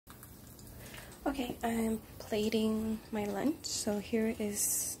Okay, I'm plating my lunch. So here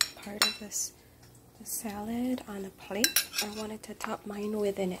is part of this salad on a plate. I wanted to top mine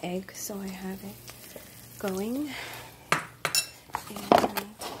with an egg, so I have it going. And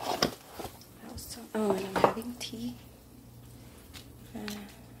also, and I'm having tea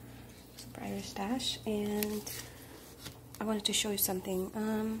for Irish Dash. And I wanted to show you something.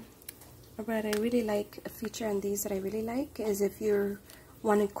 What I really like, a feature on these that I really like, is if you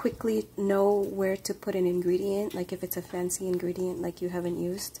want to quickly know where to put an ingredient, like if it's a fancy ingredient like you haven't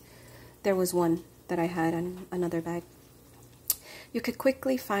used. There was one that I had on another bag. You could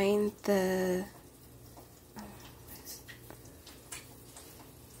quickly find the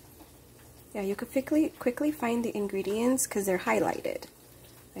you could quickly find the ingredients because they're highlighted,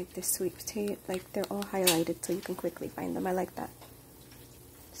 like the sweet potato, like they're all highlighted, so you can quickly find them. I like that.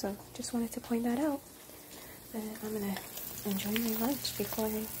 So just wanted to point that out. And I'm gonna enjoy my lunch before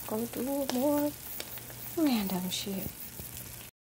I go do more random shit.